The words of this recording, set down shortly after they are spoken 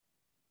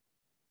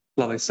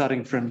Lovely,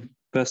 starting from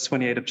verse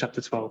 28 of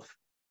chapter 12.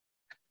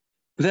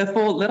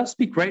 Therefore, let us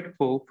be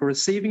grateful for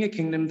receiving a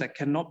kingdom that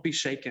cannot be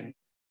shaken,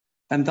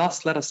 and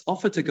thus let us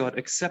offer to God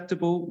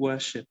acceptable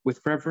worship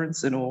with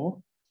reverence and awe,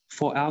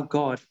 for our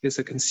God is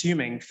a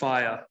consuming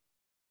fire.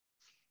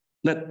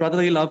 Let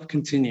brotherly love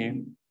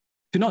continue.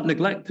 Do not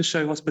neglect to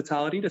show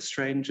hospitality to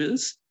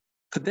strangers,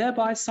 for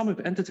thereby some have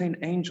entertained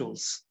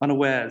angels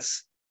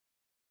unawares.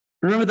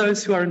 Remember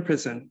those who are in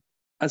prison,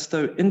 as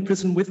though in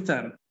prison with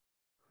them,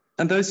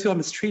 and those who are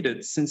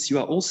mistreated, since you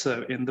are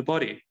also in the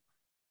body.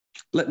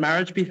 Let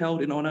marriage be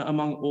held in honor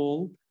among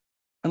all,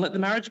 and let the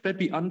marriage bed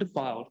be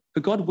undefiled, for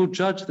God will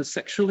judge the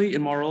sexually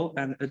immoral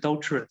and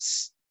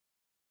adulterous.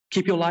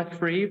 Keep your life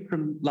free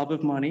from love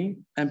of money,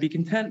 and be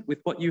content with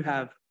what you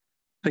have.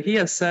 For he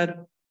has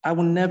said, I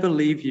will never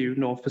leave you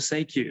nor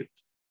forsake you.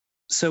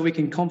 So we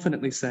can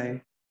confidently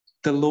say,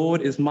 the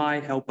Lord is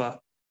my helper.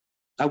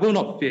 I will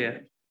not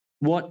fear.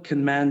 What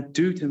can man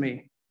do to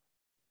me?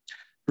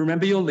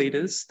 Remember your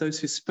leaders, those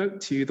who spoke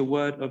to you the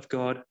word of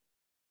God.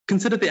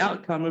 Consider the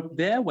outcome of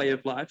their way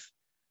of life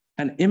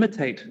and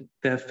imitate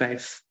their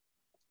faith.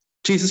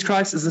 Jesus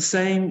Christ is the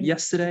same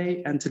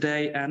yesterday and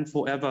today and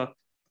forever.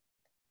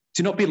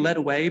 Do not be led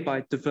away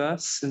by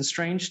diverse and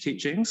strange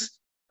teachings,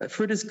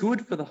 for it is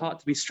good for the heart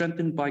to be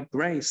strengthened by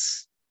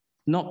grace,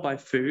 not by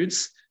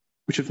foods,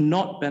 which have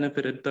not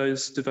benefited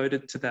those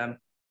devoted to them.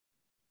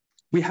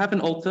 We have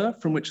an altar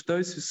from which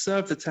those who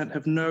serve the tent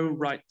have no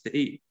right to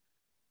eat.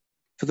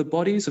 For the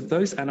bodies of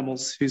those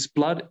animals whose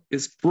blood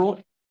is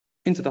brought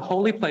into the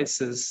holy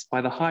places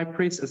by the high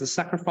priest as a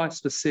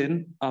sacrifice for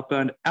sin are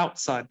burned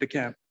outside the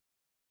camp.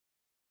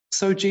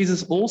 So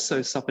Jesus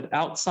also suffered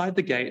outside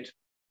the gate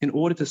in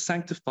order to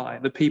sanctify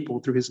the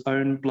people through his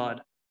own blood.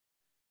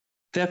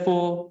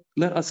 Therefore,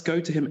 let us go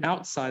to him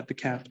outside the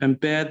camp and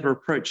bear the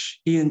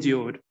reproach he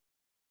endured.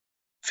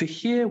 For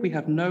here we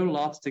have no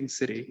lasting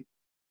city,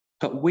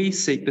 but we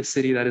seek the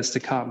city that is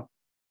to come.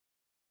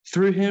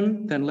 Through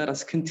him, then let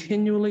us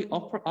continually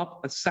offer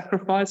up a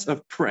sacrifice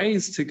of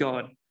praise to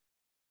God,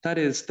 that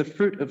is, the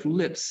fruit of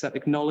lips that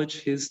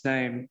acknowledge his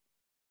name.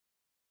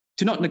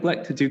 Do not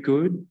neglect to do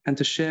good and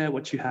to share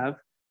what you have,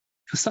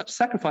 for such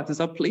sacrifices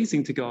are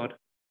pleasing to God.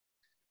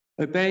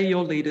 Obey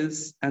your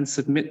leaders and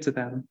submit to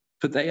them,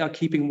 for they are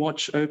keeping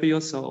watch over your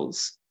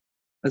souls,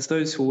 as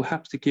those who will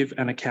have to give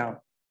an account.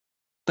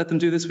 Let them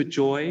do this with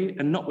joy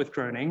and not with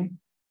groaning,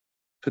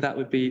 for that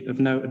would be of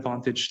no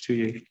advantage to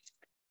you.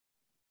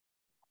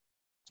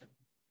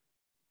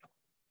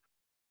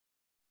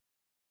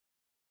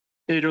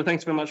 Adriel,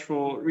 thanks very much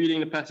for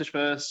reading the passage for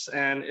us.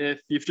 And if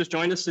you've just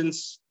joined us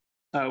since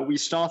we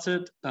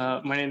started,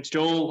 my name's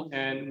Joel,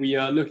 and we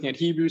are looking at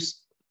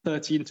Hebrews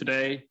 13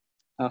 today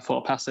for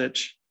our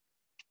passage.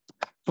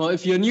 Well,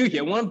 if you're new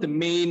here, one of the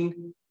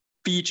main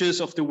features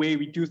of the way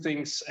we do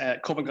things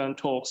at Covent Garden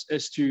Talks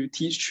is to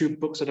teach through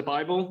books of the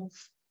Bible.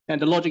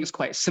 And the logic is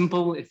quite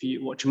simple. If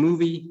you watch a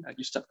movie,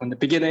 you start from the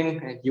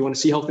beginning and you want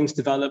to see how things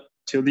develop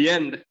till the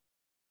end.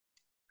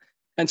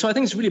 And so I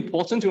think it's really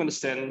important to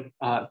understand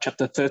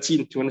chapter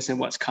 13, to understand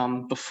what's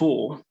come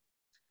before.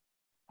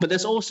 But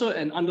there's also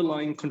an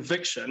underlying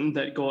conviction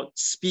that God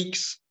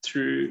speaks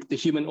through the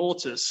human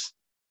authors.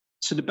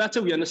 So the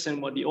better we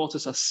understand what the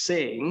authors are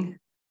saying,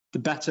 the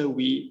better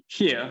we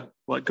hear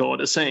what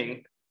God is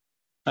saying.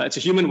 It's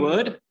a human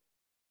word,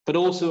 but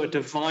also a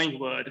divine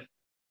word,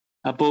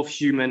 both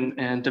human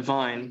and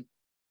divine.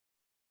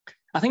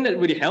 I think that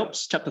really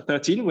helps. Chapter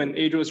 13, when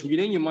Adriel was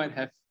reading, you might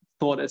have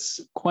thought it's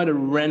quite a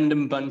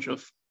random bunch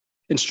of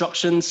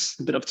instructions,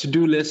 a bit of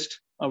to-do list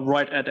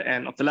right at the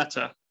end of the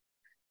letter.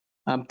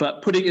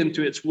 But putting it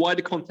into its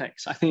wider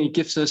context, I think it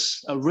gives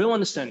us a real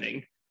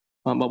understanding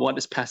of what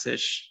this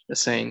passage is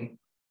saying.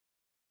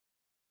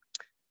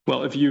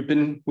 Well, if you've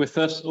been with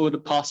us over the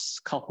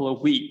past couple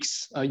of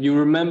weeks, you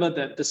remember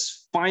that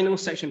this final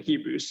section of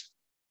Hebrews,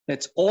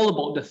 it's all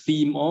about the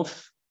theme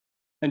of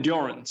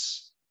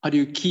endurance. How do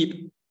you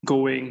keep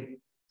going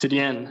to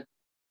the end?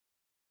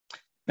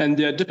 And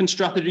there are different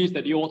strategies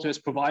that the author has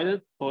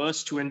provided for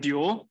us to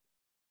endure,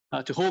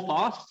 to hold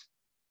fast,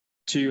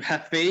 to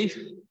have faith,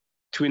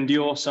 to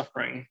endure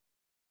suffering.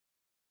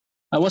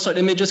 What sort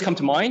of images come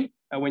to mind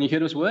when you hear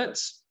those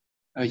words?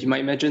 You might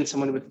imagine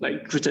someone with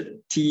like gritted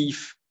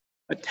teeth,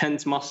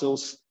 tense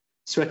muscles,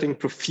 sweating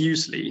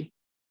profusely,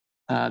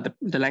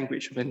 the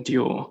language of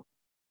endure.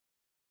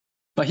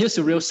 But here's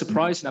the real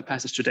surprise in our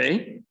passage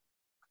today.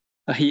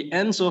 He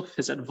ends off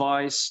his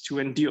advice to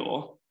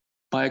endure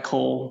by a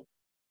call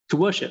to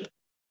worship,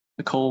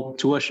 a call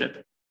to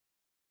worship.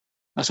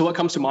 So what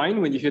comes to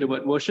mind when you hear the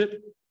word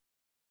worship?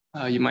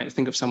 You might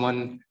think of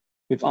someone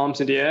with arms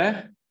in the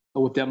air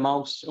or with their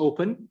mouths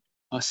open,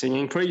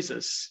 singing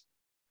praises.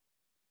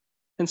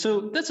 And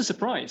so that's a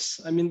surprise.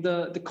 I mean,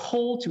 the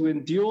call to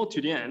endure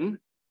to the end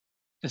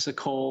is a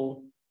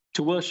call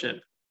to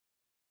worship.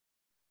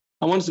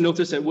 I want us to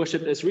notice that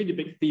worship is really a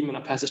big theme in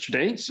our passage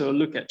today. So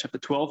look at chapter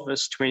 12,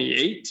 verse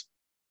 28.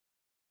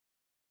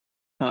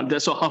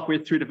 That's all halfway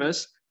through the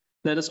verse.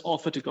 Let us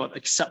offer to God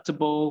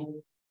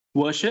acceptable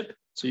worship.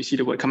 So you see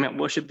the word coming out,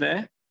 worship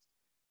there.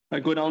 I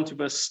go down to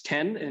verse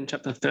 10 in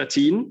chapter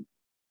 13.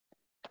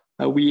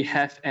 We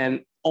have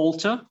an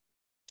altar.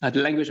 The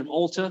language of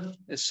altar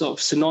is sort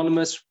of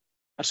synonymous,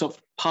 sort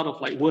of part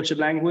of like worship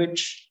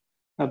language.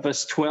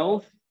 Verse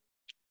 12,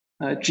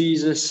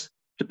 Jesus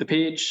took the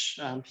page.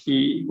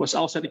 He was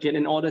outside the gate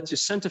in order to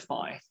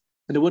sanctify.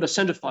 And the word of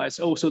sanctify is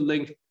also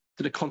linked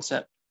to the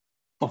concept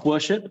of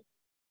worship.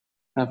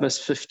 Verse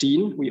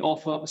 15, we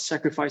offer a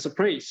sacrifice of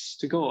praise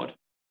to God.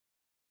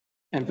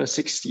 And verse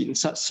 16,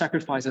 such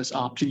sacrifices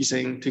are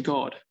pleasing to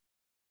God.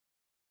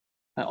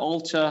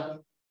 Altar,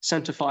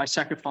 sanctify,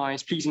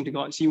 sacrifice, pleasing to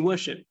God, seeing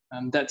worship.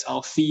 That's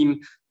our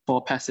theme for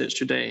our passage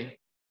today.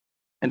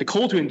 And the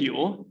call to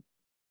endure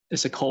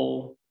is a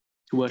call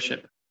to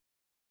worship.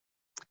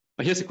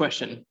 But here's the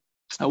question.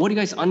 What do you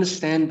guys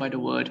understand by the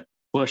word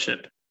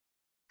worship?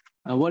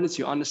 What is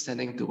your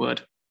understanding of the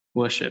word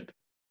worship?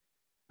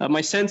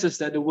 My sense is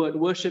that the word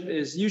worship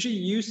is usually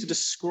used to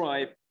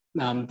describe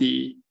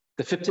the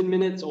 15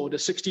 minutes or the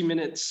 60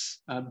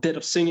 minutes bit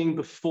of singing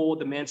before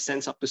the man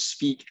stands up to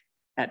speak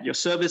at your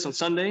service on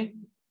Sunday.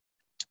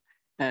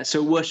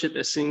 So worship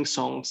is singing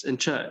songs in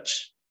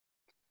church.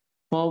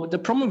 Well, the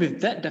problem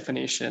with that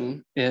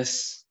definition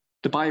is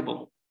the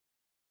Bible.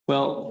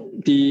 Well,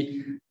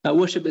 the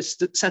worship is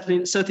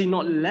certainly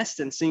not less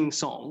than singing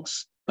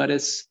songs, but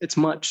it's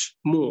much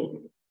more.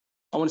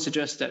 I want to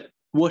suggest that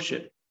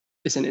worship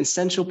is an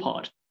essential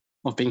part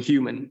of being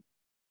human.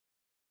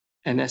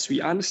 And as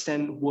we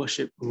understand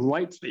worship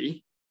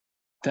rightly,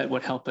 that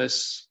would help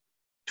us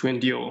to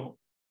endure.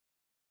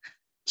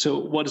 So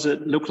what does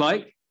it look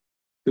like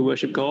to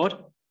worship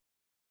God?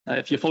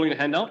 If you're following the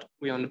handout,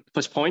 we're on the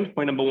first point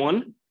number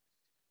 1,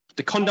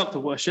 the conduct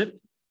of worship,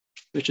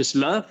 which is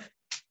love,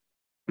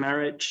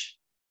 marriage,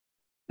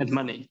 and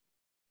money.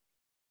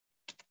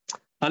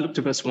 I look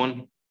to verse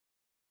 1.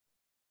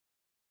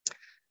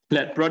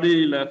 Let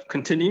brotherly love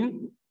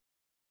continue.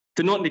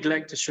 Do not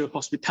neglect to show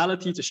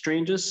hospitality to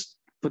strangers,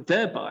 for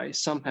thereby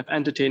some have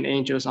entertained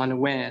angels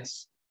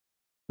unawares.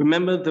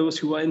 Remember those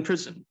who are in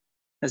prison,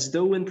 as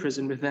though in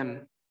prison with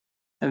them,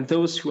 and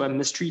those who are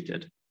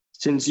mistreated,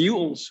 since you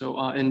also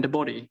are in the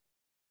body.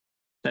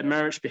 Let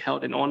marriage be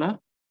held in honor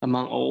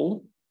among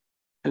all,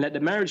 and let the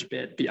marriage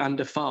bed be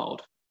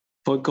undefiled,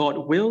 for God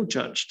will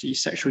judge the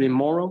sexually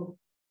immoral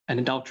and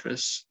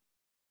adulterous.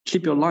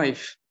 Keep your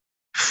life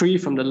free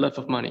from the love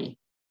of money,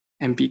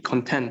 and be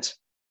content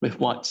with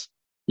what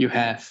you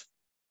have.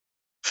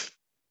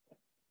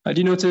 Do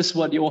you notice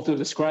what the author is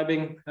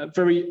describing?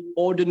 Very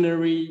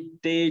ordinary,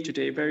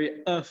 day-to-day,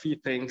 very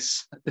earthly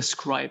things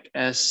described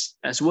as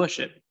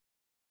worship.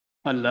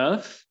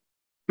 Love,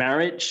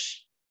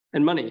 marriage,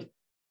 and money.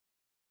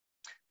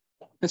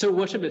 And so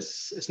worship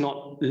is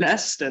not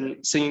less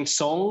than singing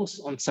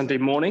songs on Sunday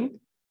morning,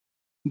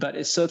 but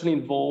it certainly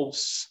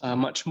involves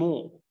much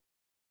more,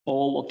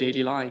 all of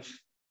daily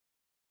life.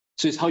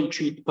 So it's how you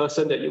treat the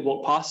person that you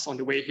walk past on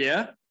the way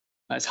here.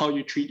 It's how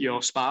you treat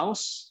your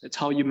spouse. It's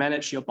how you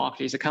manage your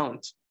Barclays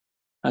account.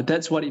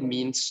 That's what it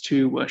means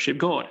to worship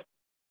God.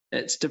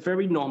 It's the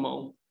very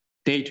normal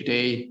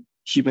day-to-day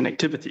human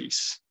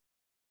activities.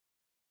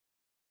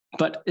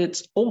 But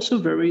it's also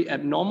very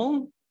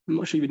abnormal. I'm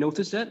not sure if you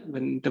noticed that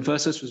when the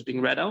verses was being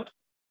read out.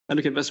 I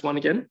look at verse 1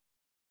 again.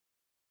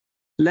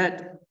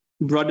 Let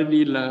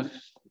brotherly love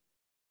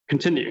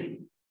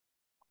continue.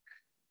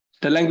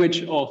 The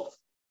language of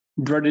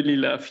brotherly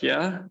love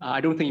here,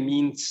 I don't think it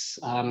means,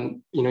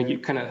 you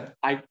kind of,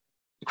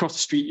 across the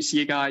street, you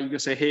see a guy, you go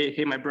say,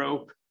 hey, my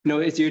bro. No,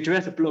 it's you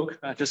address a bloke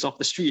just off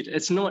the street.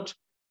 It's not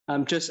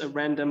just a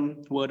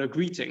random word of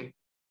greeting.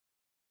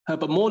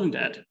 But more than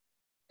that,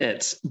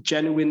 it's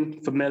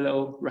genuine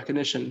familial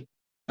recognition.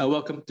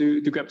 Welcome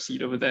to grab a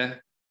seat over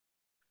there.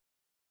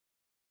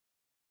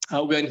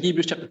 We're in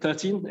Hebrews chapter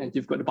 13, and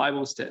you've got the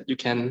Bibles that you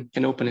can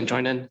open and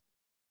join in.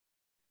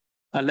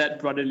 Let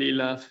brotherly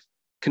love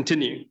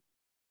continue.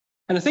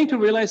 And the thing to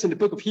realize in the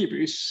book of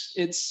Hebrews,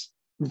 it's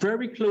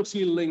very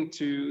closely linked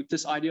to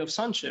this idea of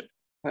sonship.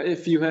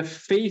 If you have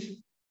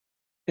faith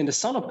in the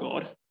Son of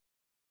God,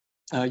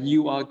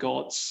 you are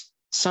God's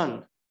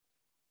son.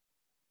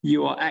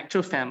 You are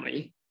actual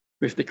family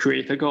with the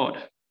Creator God,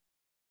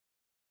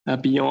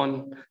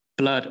 beyond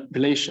blood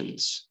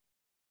relations.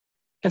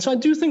 And so I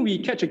do think we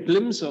catch a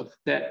glimpse of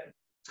that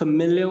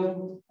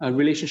familial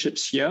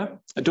relationships here.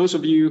 Those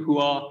of you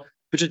who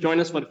just joined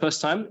us for the first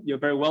time, you're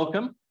very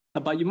welcome.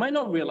 But you might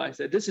not realize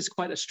that this is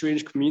quite a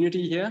strange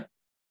community here.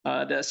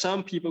 There are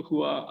some people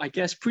who are, I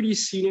guess, pretty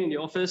senior in the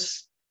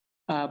office,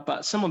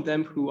 but some of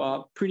them who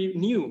are pretty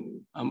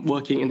new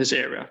working in this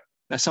area.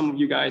 Some of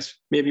you guys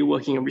may be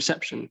working in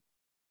reception.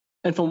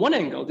 And from one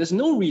angle, there's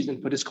no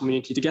reason for this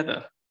community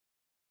together.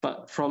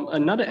 But from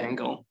another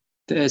angle,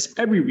 there's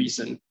every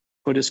reason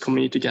for this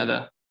community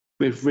together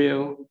with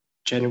real,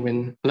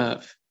 genuine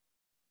love.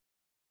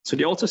 So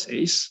the author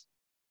says,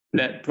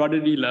 let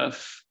brotherly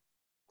love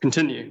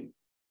continue.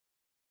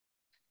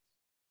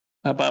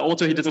 But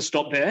also he doesn't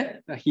stop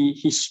there.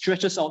 He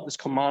stretches out this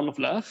command of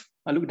love.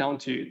 I look down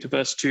to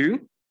verse 2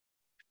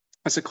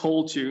 as a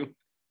call to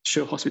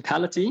show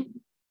hospitality.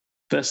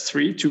 Verse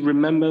 3, to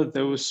remember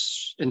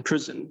those in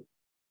prison.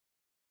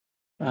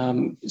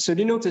 So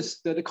do you notice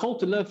that the call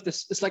to love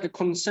this is like a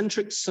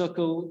concentric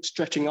circle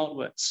stretching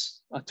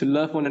outwards, to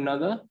love one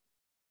another,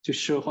 to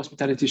show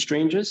hospitality to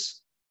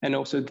strangers, and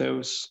also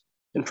those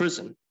in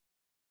prison.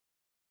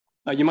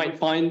 You might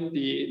find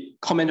the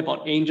comment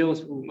about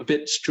angels a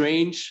bit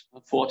strange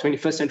for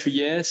 21st century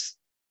years.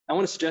 I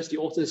want to suggest the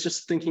author is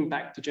just thinking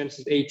back to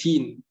Genesis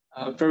 18,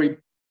 a very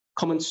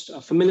common,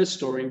 familiar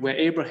story where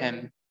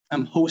Abraham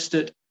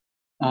hosted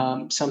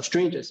some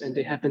strangers and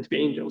they happened to be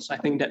angels. I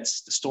think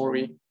that's the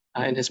story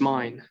in his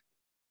mind.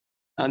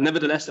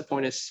 Nevertheless, the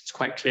point is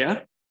quite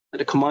clear that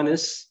the command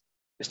is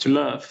to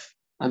love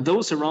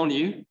those around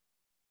you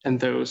and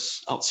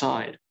those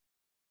outside.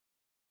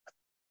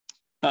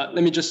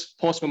 Let me just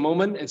pause for a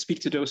moment and speak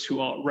to those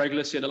who are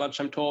regulars here at the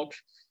lunchtime talk.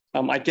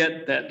 I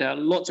get that there are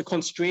lots of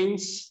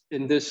constraints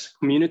in this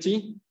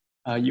community.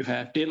 You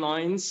have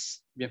deadlines,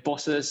 you have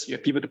bosses, you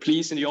have people to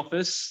please in the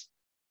office.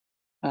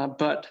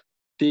 But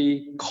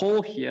the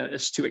call here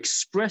is to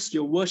express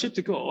your worship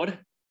to God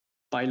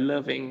by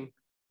loving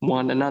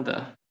one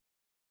another.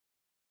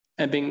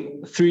 And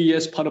being 3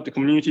 years part of the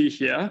community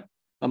here,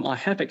 I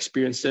have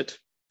experienced it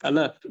a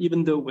lot,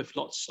 even though with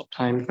lots of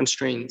time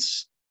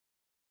constraints.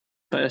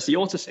 But as the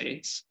author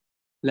says,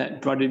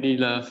 let brotherly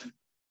love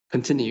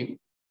continue.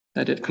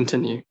 Let it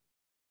continue.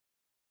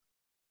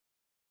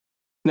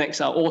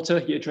 Next, our author,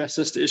 he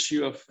addresses the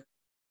issue of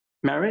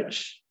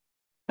marriage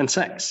and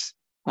sex.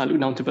 I look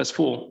down to verse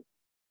 4.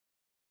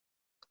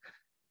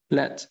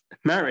 Let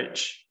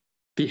marriage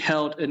be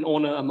held in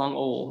honor among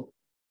all.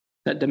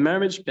 Let the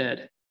marriage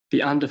bed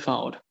be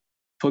undefiled,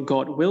 for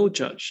God will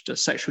judge the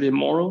sexually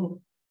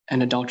immoral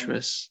and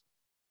adulterous.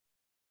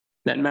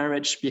 Let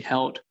marriage be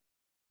held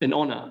in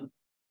honor.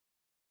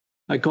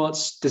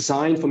 God's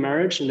design for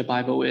marriage in the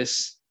Bible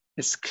is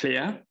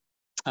clear.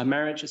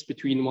 Marriage is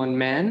between one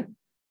man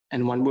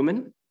and one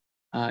woman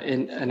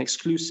in an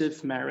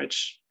exclusive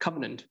marriage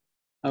covenant,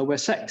 where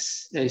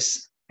sex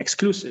is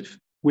exclusive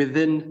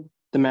within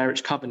the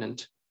marriage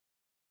covenant.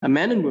 A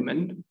man and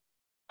woman,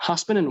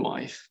 husband and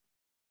wife,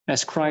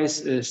 as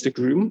Christ is the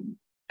groom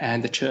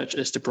and the church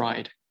is the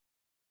bride.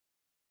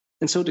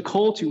 And so the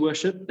call to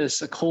worship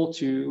is a call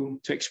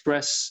to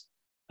express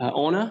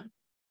honor,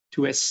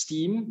 to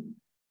esteem,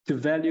 to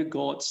value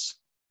God's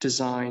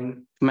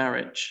design for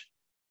marriage.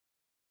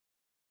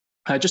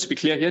 Just to be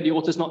clear here, the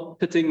author is not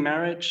pitting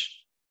marriage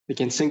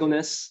against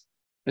singleness.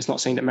 It's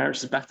not saying that marriage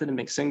is better than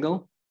being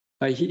single.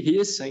 He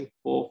is saying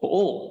for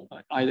all,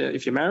 either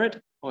if you're married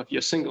or if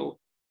you're single,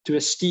 to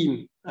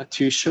esteem,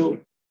 to show,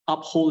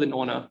 uphold and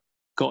honor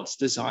God's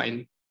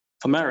design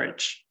for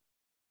marriage.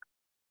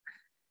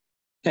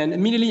 And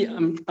immediately,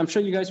 I'm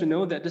sure you guys will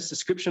know that this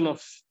description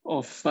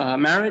of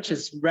marriage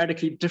is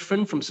radically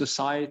different from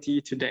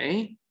society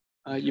today.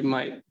 You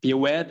might be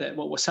aware that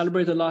what was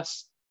celebrated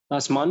last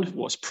month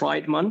was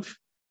Pride Month,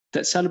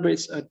 that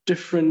celebrates a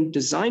different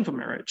design for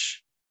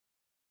marriage.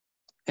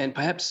 And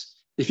perhaps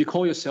if you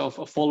call yourself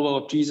a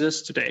follower of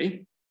Jesus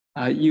today,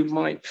 you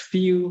might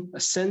feel a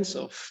sense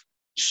of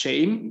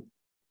shame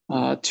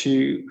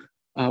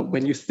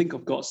when you think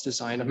of God's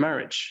design of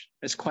marriage.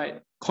 It's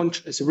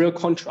a real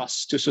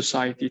contrast to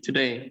society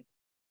today.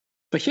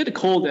 But here the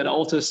call that our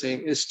author is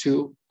saying is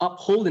to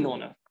uphold and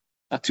honor,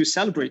 to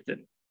celebrate it,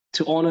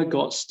 to honor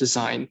God's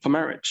design for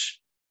marriage.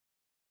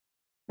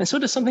 And so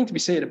there's something to be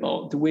said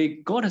about the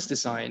way God has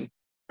designed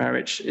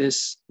marriage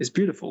is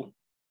beautiful.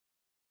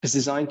 It's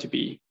designed to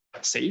be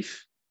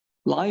safe,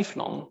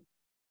 lifelong,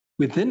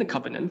 within the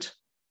covenant,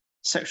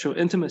 sexual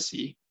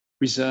intimacy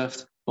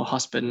reserved for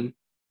husband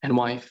and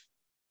wife.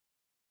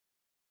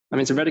 I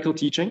mean, it's a radical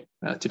teaching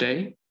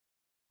today,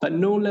 but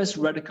no less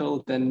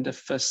radical than the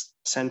first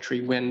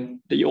century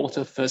when the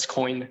author first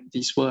coined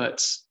these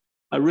words,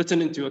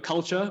 written into a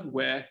culture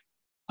where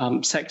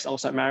sex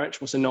outside marriage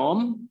was a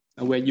norm,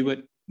 where you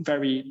would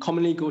very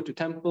commonly go to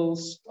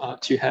temples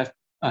to have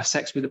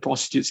sex with the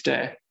prostitutes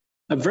there.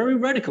 Very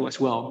radical as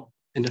well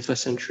in the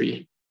first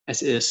century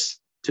as is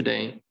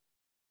today.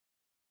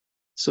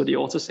 So the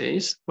author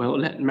says, well,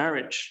 let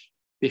marriage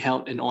be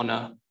held in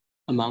honor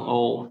among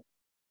all.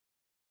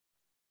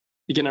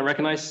 Again, I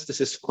recognize this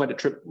is quite a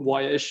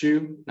tripwire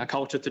issue in our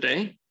culture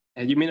today,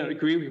 and you may not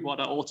agree with what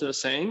our author is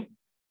saying.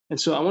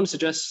 And so I want to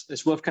suggest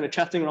it's worth kind of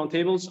chatting around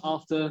tables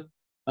after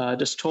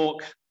this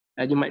talk,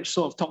 and you might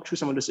sort of talk through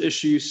some of those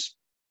issues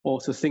or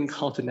to think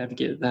how to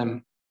navigate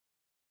them.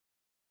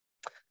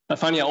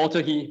 Finally, our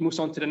author, he moves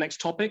on to the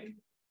next topic,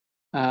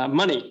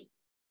 money.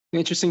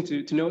 Interesting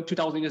to note,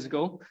 2,000 years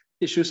ago,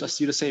 issues are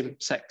still the same,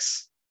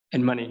 sex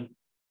and money.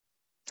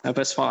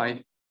 Verse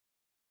 5,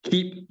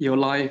 keep your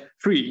life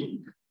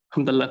free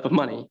from the love of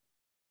money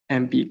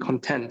and be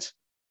content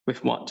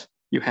with what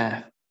you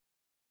have.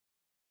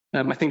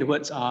 I think the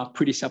words are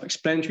pretty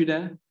self-explanatory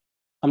there.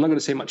 I'm not going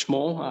to say much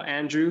more.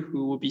 Andrew,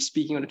 who will be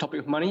speaking on the topic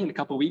of money in a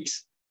couple of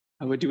weeks,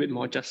 will do it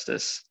more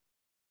justice.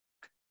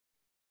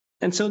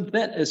 And so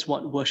that is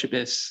what worship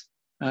is.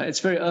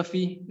 It's very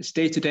earthy. It's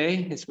day to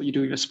day. It's what you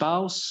do with your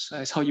spouse.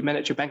 It's how you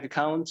manage your bank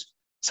account.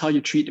 It's how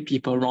you treat the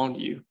people around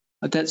you.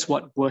 That's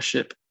what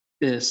worship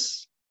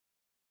is.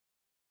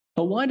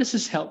 But why does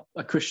this help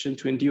a Christian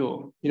to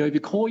endure? If you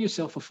call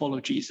yourself a follower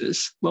of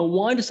Jesus, well,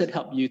 why does that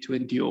help you to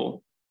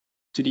endure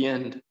to the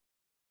end?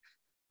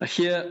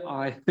 Here,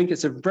 I think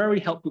it's a very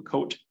helpful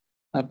quote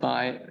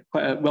by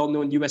quite a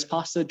well-known US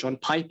pastor, John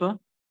Piper.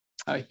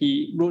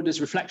 He wrote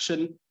this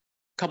reflection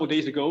a couple of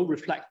days ago,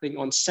 reflecting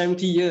on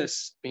 70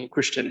 years being a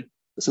Christian.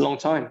 It's a long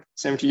time,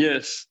 70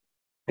 years.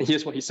 And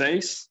here's what he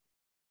says.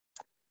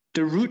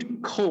 The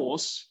root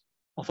cause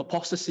of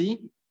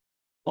apostasy,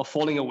 or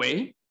falling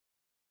away,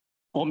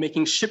 or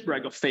making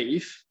shipwreck of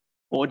faith,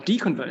 or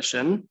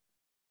deconversion,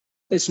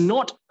 is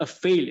not a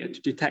failure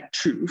to detect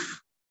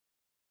truth,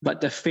 but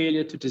the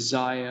failure to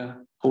desire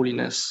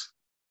holiness.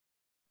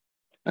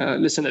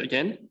 Listen to it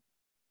again.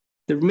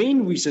 The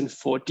main reason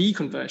for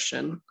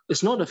deconversion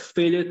is not a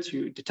failure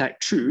to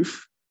detect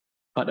truth,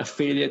 but a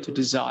failure to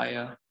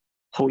desire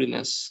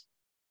holiness.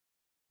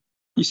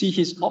 You see,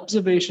 his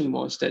observation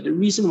was that the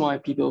reason why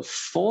people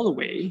fall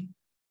away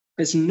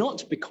is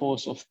not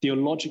because of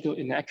theological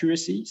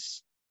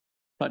inaccuracies,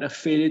 but a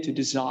failure to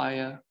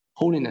desire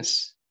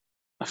holiness,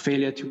 a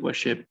failure to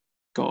worship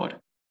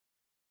God.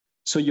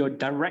 So your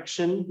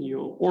direction,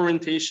 your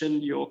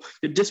orientation, your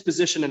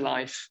disposition in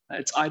life,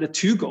 it's either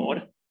to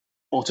God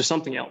or to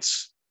something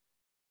else.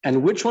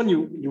 And which one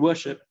you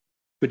worship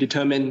will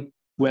determine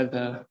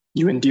whether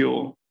you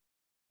endure.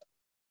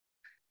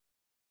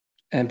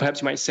 And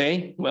perhaps you might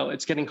say, well,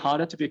 it's getting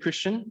harder to be a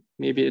Christian,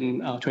 maybe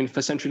in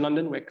 21st century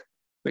London,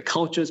 where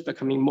culture is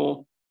becoming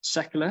more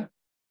secular.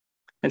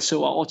 And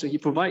so our author, he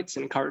provides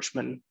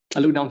encouragement. I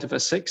look down to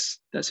verse 6,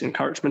 that's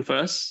encouragement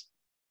verse.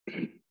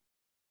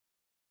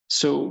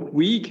 So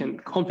we can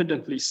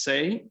confidently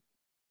say,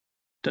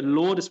 the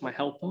Lord is my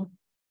helper.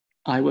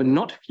 I will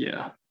not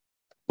fear.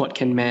 What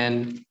can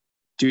man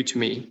do to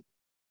me?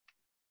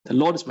 The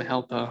Lord is my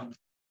helper.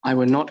 I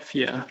will not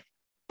fear.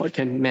 What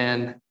can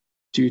man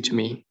do to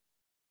me?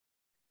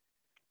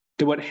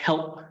 The word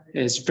help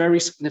is very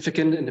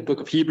significant in the book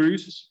of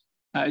Hebrews.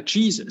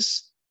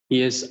 Jesus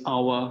is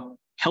our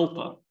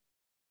helper.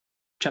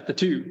 Chapter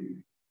 2,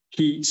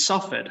 he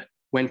suffered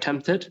when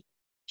tempted.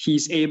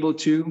 He's able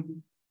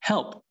to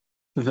help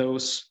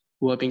those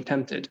who are being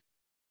tempted.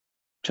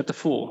 Chapter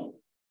 4,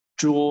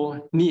 draw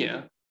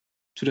near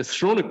to the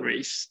throne of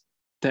grace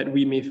that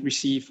we may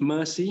receive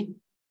mercy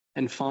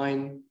and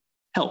find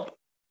help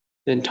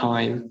in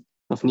time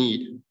of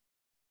need.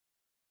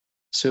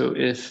 So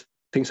if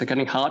things are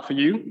getting hard for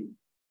you,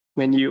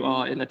 when you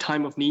are in a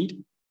time of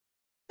need,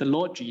 the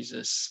Lord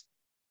Jesus,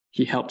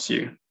 he helps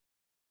you.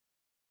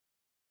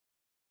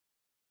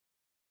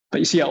 But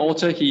you see, our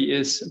author, he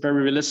is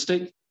very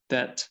realistic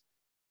that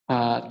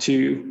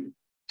to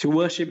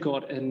worship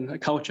God in a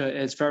culture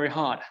is very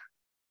hard.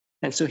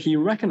 And so he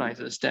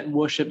recognizes that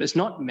worship is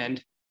not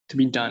meant to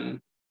be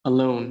done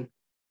alone.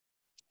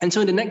 And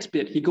so in the next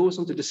bit, he goes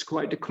on to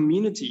describe the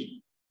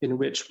community in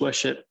which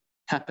worship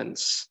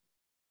happens.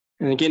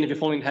 And again, if you're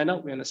following the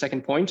handout, we're on the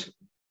second point.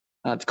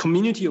 The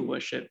community of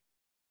worship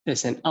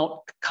is an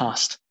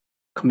outcast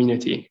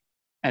community,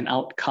 an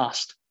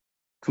outcast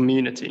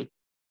community.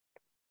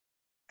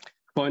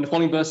 Well, in the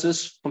following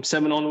verses from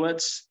 7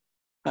 onwards,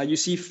 you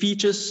see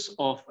features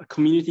of a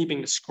community being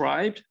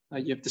described.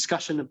 You have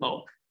discussion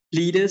about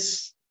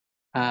leaders,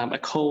 a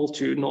call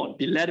to not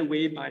be led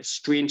away by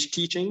strange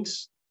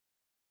teachings.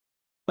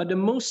 But the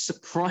most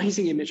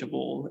surprising image of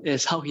all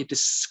is how he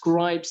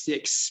describes the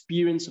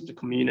experience of the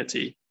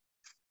community.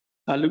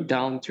 Look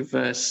down to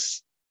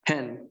verse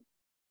 10.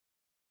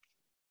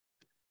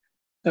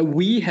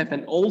 We have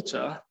an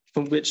altar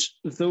from which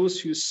those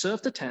who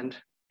serve the tent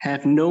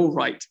have no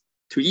right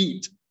to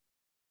eat.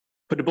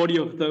 For the body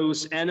of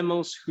those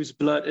animals whose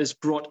blood is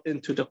brought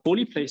into the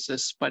holy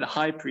places by the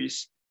high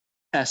priest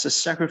as a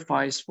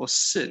sacrifice for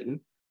sin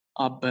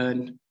are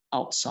burned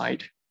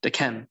outside the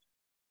camp.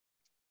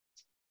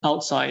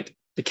 Outside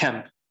the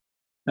camp.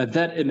 Now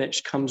that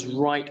image comes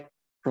right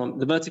from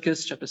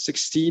Leviticus chapter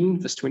 16,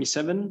 verse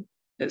 27.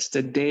 It's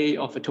the Day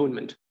of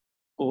Atonement,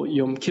 or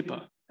Yom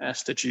Kippur,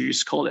 as the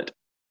Jews call it.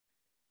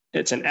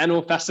 It's an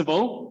annual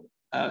festival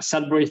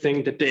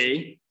celebrating the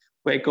day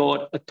where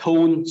God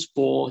atones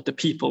for the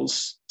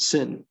people's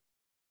sin.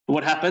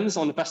 What happens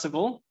on the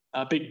festival?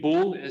 A big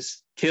bull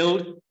is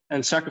killed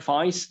and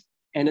sacrificed,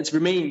 and its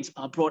remains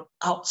are brought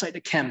outside the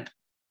camp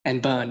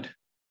and burned.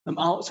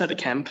 Outside the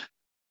camp,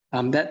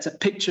 that's a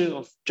picture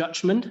of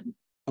judgment,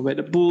 where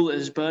the bull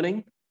is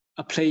burning,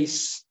 a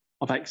place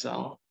of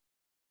exile.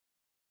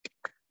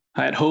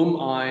 At home,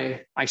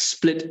 I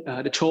split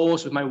the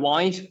chores with my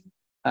wife.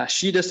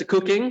 She does the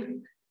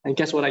cooking, and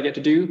guess what I get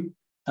to do?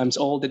 It's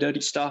all the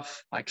dirty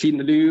stuff. I clean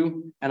the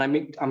loo, and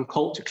I'm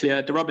called to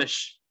clear the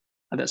rubbish.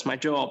 And that's my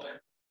job.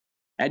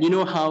 And you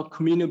know how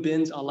communal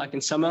bins are like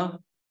in summer?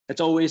 It's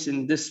always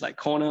in this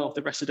corner of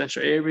the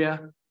residential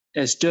area.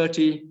 It's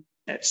dirty,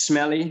 it's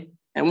smelly.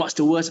 And what's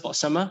the worst about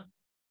summer?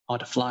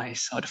 The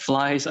flies. The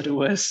flies are the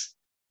worst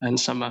in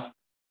summer.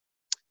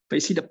 But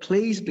you see, the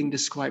place being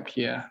described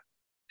here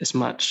is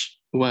much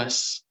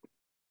worse.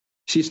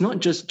 See, it's not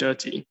just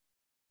dirty.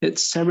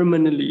 It's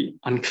ceremonially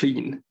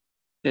unclean.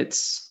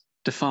 It's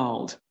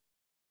defiled.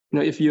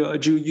 If you're a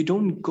Jew, you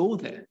don't go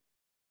there.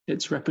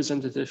 It's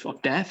representative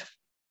of death,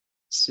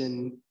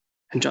 sin,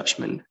 and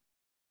judgment.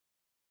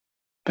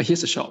 But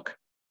here's the shock.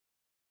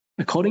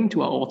 According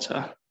to our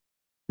author,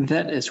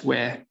 that is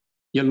where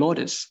your Lord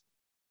is.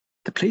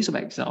 The place of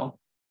exile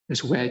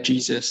is where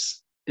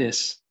Jesus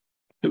is.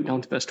 Look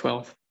down to verse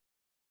 12.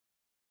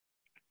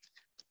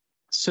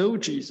 So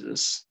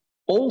Jesus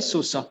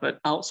also suffered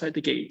outside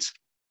the gate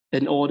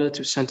in order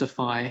to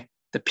sanctify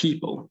the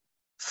people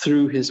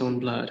through his own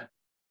blood.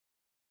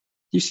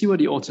 You see what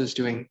the author is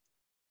doing?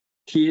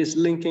 He is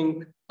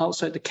linking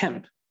outside the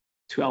camp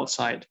to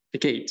outside the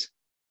gate.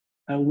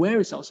 Where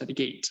is outside the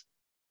gate?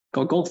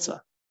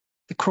 Golgotha,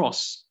 the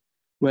cross,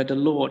 where the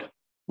Lord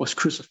was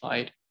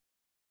crucified,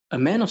 a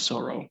man of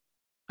sorrow,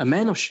 a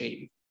man of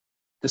shame,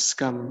 the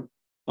scum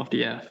of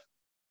the earth.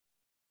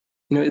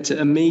 It's an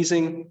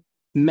amazing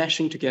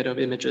meshing together of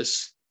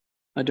images.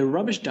 The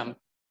rubbish dump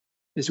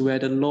is where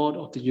the Lord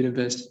of the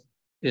universe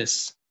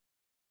is.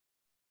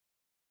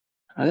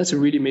 That's a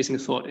really amazing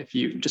thought if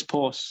you just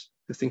pause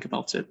to think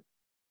about it.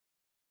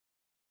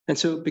 And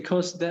so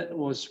because that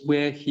was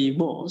where he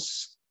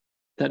was,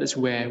 that is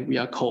where we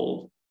are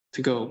called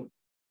to go.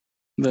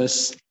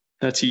 Verse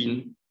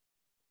 13.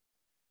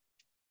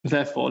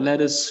 Therefore, let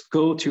us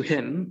go to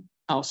him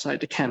outside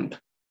the camp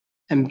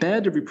and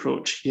bear the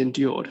reproach he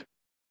endured.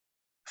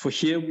 For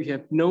here we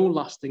have no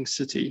lasting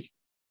city,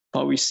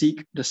 but we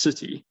seek the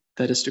city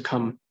that is to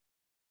come.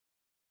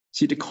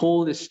 See, the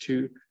call is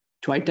to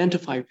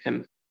identify with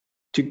him,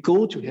 to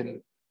go to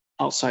him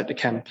outside the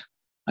camp,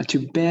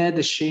 to bear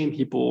the shame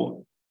he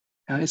bore.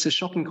 It's a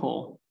shocking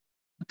call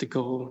to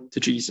go to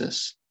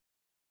Jesus.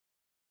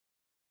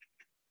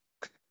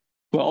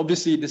 Well,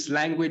 obviously, this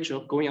language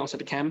of going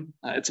outside the camp,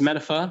 it's a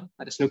metaphor.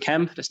 There's no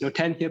camp. There's no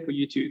tent here for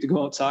you to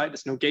go outside.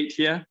 There's no gate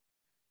here.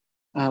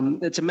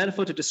 It's a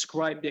metaphor to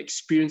describe the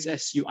experience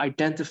as you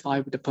identify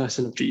with the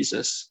person of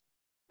Jesus.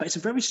 But it's a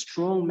very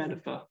strong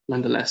metaphor,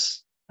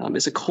 nonetheless.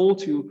 It's a call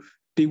to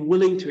be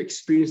willing to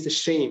experience the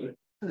shame,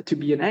 to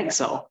be an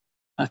exile,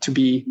 to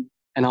be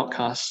an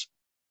outcast.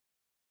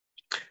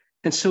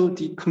 And so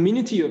the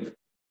community of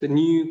the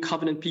new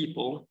covenant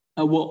people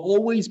will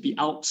always be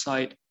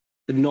outside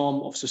the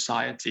norm of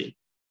society.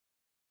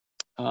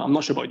 I'm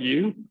not sure about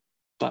you,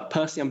 but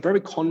personally,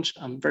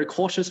 I'm very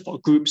cautious for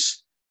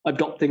groups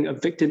adopting a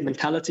victim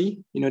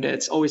mentality, that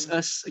it's always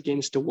us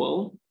against the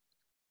world.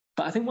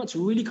 But I think what's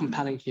really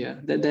compelling here,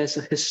 that there's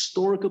a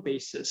historical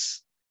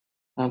basis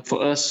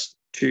for us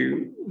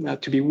to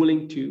be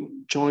willing to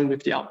join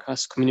with the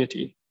outcast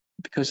community.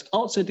 Because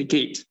outside the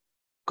gate,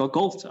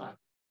 Golgotha,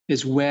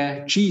 is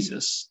where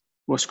Jesus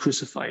was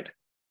crucified.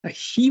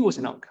 He was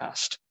an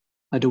outcast.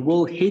 The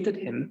world hated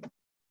him,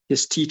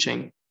 his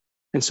teaching,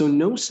 and so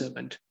no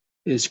servant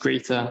is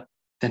greater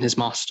than his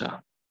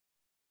master.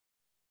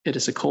 It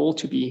is a call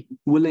to be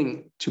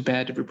willing to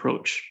bear the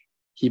reproach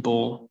he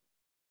bore.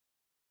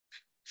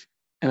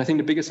 And I think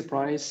the biggest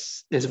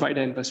surprise is right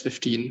there in verse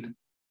 15.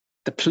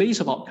 The place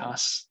of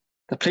outcasts,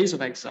 the place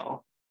of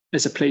exile,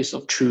 is a place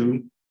of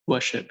true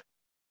worship.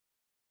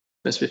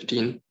 Verse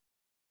 15.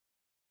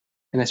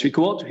 And as we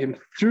go out to him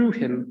through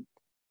him,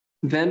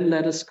 then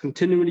let us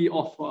continually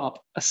offer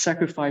up a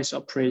sacrifice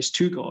of praise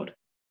to God,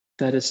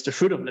 that is the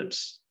fruit of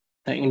lips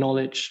that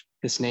acknowledge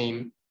his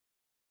name.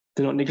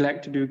 Do not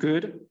neglect to do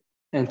good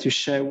and to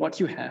share what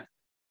you have,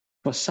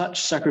 for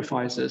such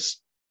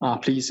sacrifices are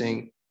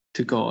pleasing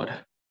to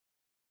God.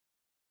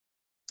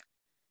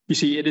 You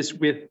see, it is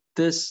with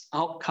this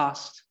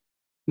outcast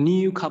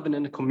new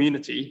covenant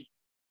community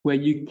where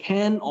you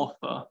can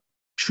offer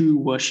true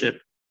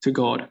worship to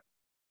God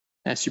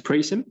as you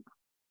praise him,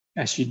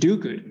 as you do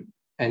good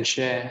and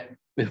share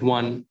with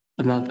one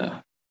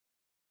another.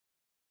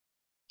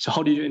 So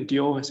how do you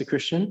endure as a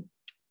Christian?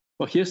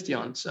 Well, here's the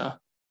answer.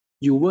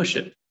 You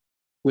worship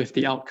with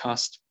the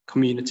outcast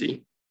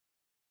community.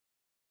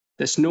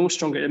 There's no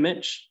stronger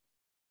image,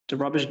 the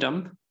rubbish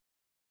dump,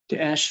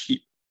 the ash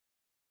heap,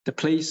 the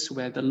place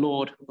where the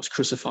Lord was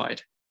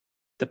crucified,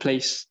 the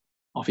place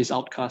of his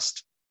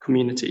outcast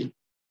community.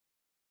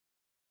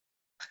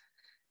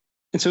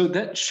 And so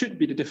that should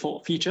be the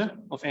default feature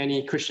of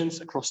any Christians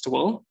across the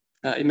world.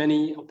 In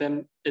many of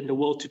them in the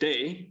world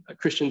today,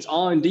 Christians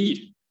are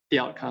indeed the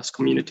outcast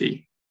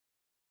community.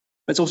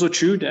 But it's also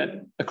true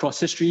that across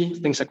history,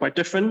 things are quite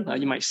different.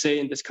 You might say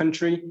in this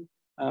country,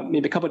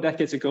 maybe a couple of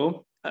decades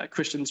ago,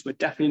 Christians were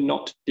definitely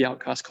not the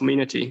outcast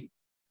community.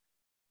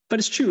 But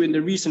it's true, in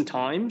the recent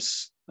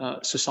times,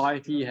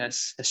 society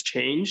has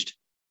changed.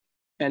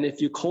 And if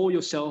you call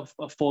yourself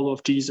a follower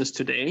of Jesus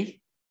today,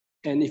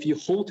 and if you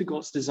hold to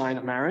God's design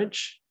of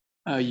marriage,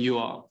 you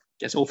are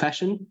just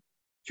old-fashioned,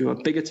 you are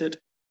bigoted,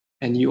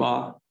 and you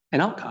are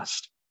an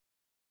outcast.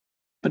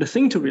 But the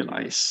thing to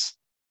realize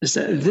is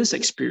that this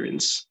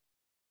experience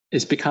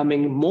is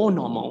becoming more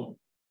normal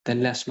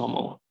than less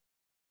normal,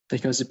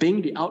 because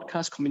being the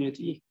outcast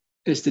community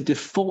is the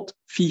default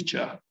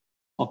feature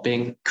of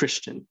being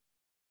Christian.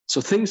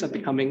 So things are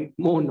becoming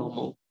more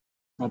normal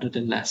rather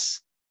than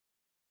less.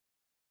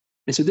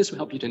 And so this will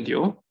help you to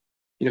endure.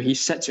 He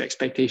sets your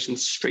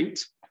expectations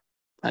straight.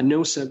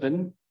 No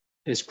servant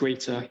is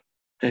greater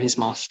than his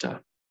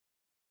master.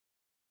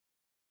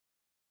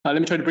 Let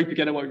me try to bring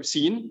together what we've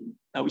seen.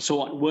 We saw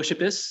what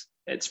worship is.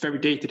 It's very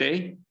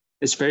day-to-day.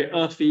 It's very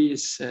earthy.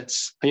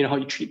 It's how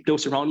you treat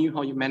those around you,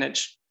 how you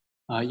manage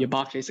your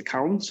Barclays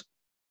account.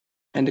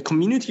 And the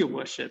community of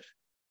worship,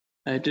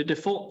 the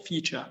default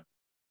feature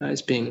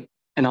is being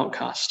an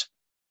outcast.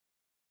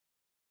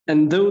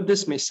 And though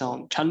this may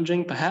sound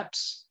challenging,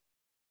 perhaps,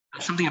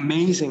 something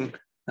amazing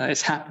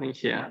is happening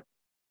here.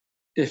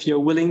 If you're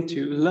willing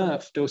to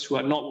love those who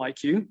are not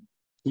like you,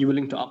 you're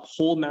willing to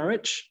uphold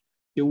marriage,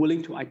 you're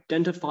willing to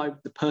identify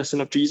with the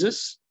person of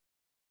Jesus,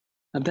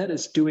 and that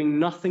is doing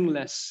nothing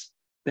less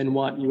than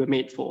what you were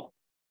made for,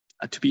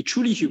 to be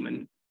truly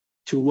human,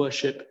 to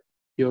worship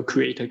your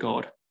Creator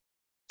God,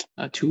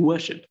 to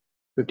worship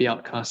with the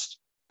outcast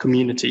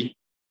community.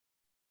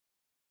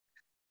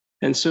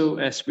 And so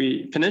as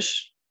we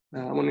finish,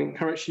 I want to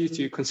encourage you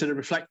to consider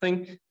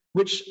reflecting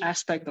which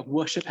aspect of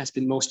worship has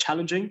been most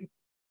challenging.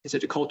 Is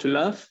it the call to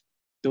love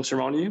those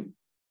around you?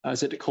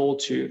 Is it the call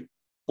to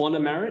honor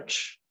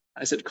marriage?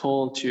 Is it the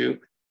call to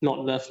not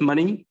love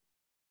money?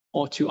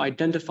 Or to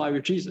identify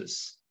with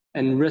Jesus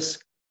and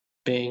risk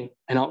being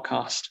an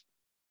outcast?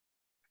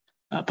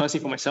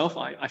 Personally, for myself,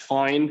 I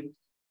find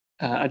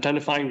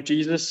identifying with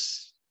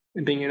Jesus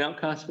and being an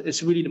outcast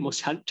is really the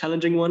most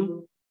challenging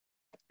one.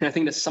 And I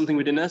think there's something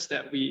within us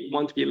that we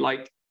want to be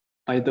liked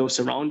by those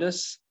around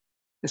us.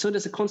 And so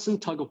there's a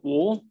constant tug of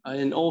war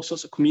in all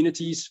sorts of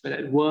communities, whether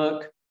at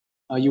work,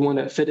 you want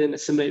to fit in,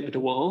 assimilate with the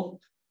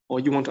world, or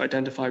you want to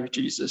identify with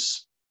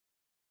Jesus.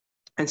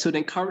 And so the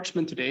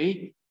encouragement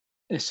today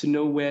is to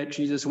know where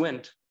Jesus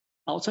went,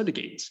 outside the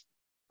gates,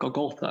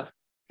 Golgotha,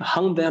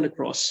 hung there on the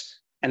cross,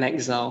 an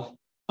exile,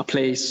 a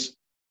place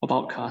of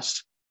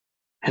outcast.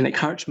 And the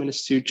encouragement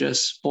is to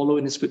just follow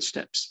in his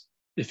footsteps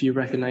if you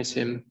recognize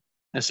him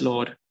as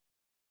Lord.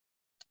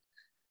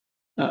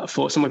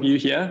 For some of you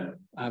here,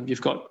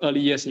 you've got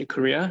early years in your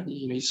career,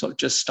 you sort of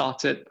just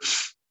started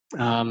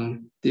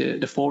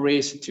the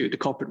forays into the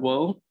corporate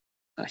world.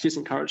 Here's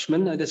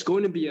encouragement. There's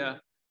going to be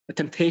a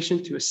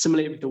temptation to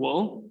assimilate with the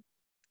world.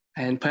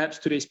 And perhaps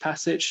today's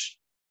passage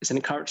is an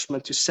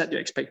encouragement to set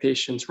your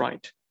expectations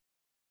right,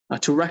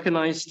 to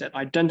recognize that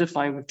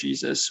identifying with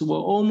Jesus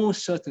will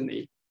almost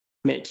certainly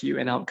make you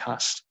an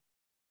outcast.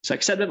 So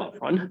accept them up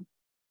front.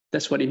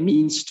 That's what it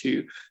means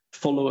to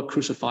follow a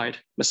crucified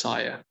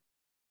Messiah.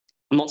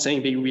 I'm not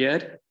saying be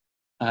weird.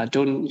 You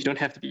don't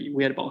have to be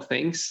weird about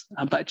things,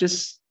 but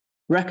just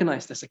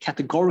recognize there's a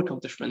categorical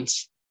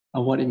difference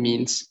of what it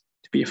means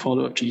to be a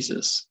follower of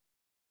Jesus.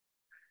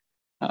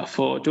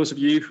 For those of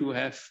you who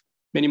have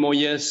many more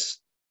years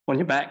on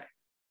your back,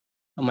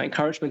 my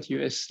encouragement to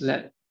you is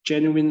let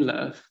genuine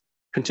love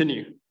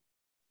continue.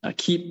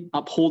 Keep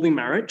upholding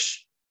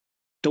marriage.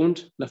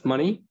 Don't love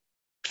money.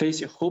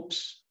 Place your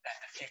hopes in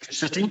the future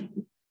city.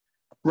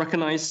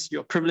 Recognize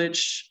your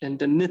privilege in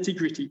the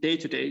nitty-gritty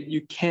day-to-day.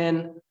 You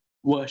can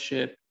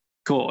worship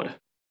God.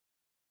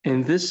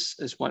 And this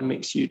is what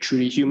makes you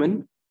truly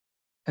human.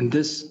 And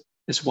this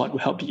is what will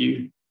help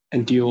you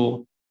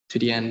endure to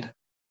the end.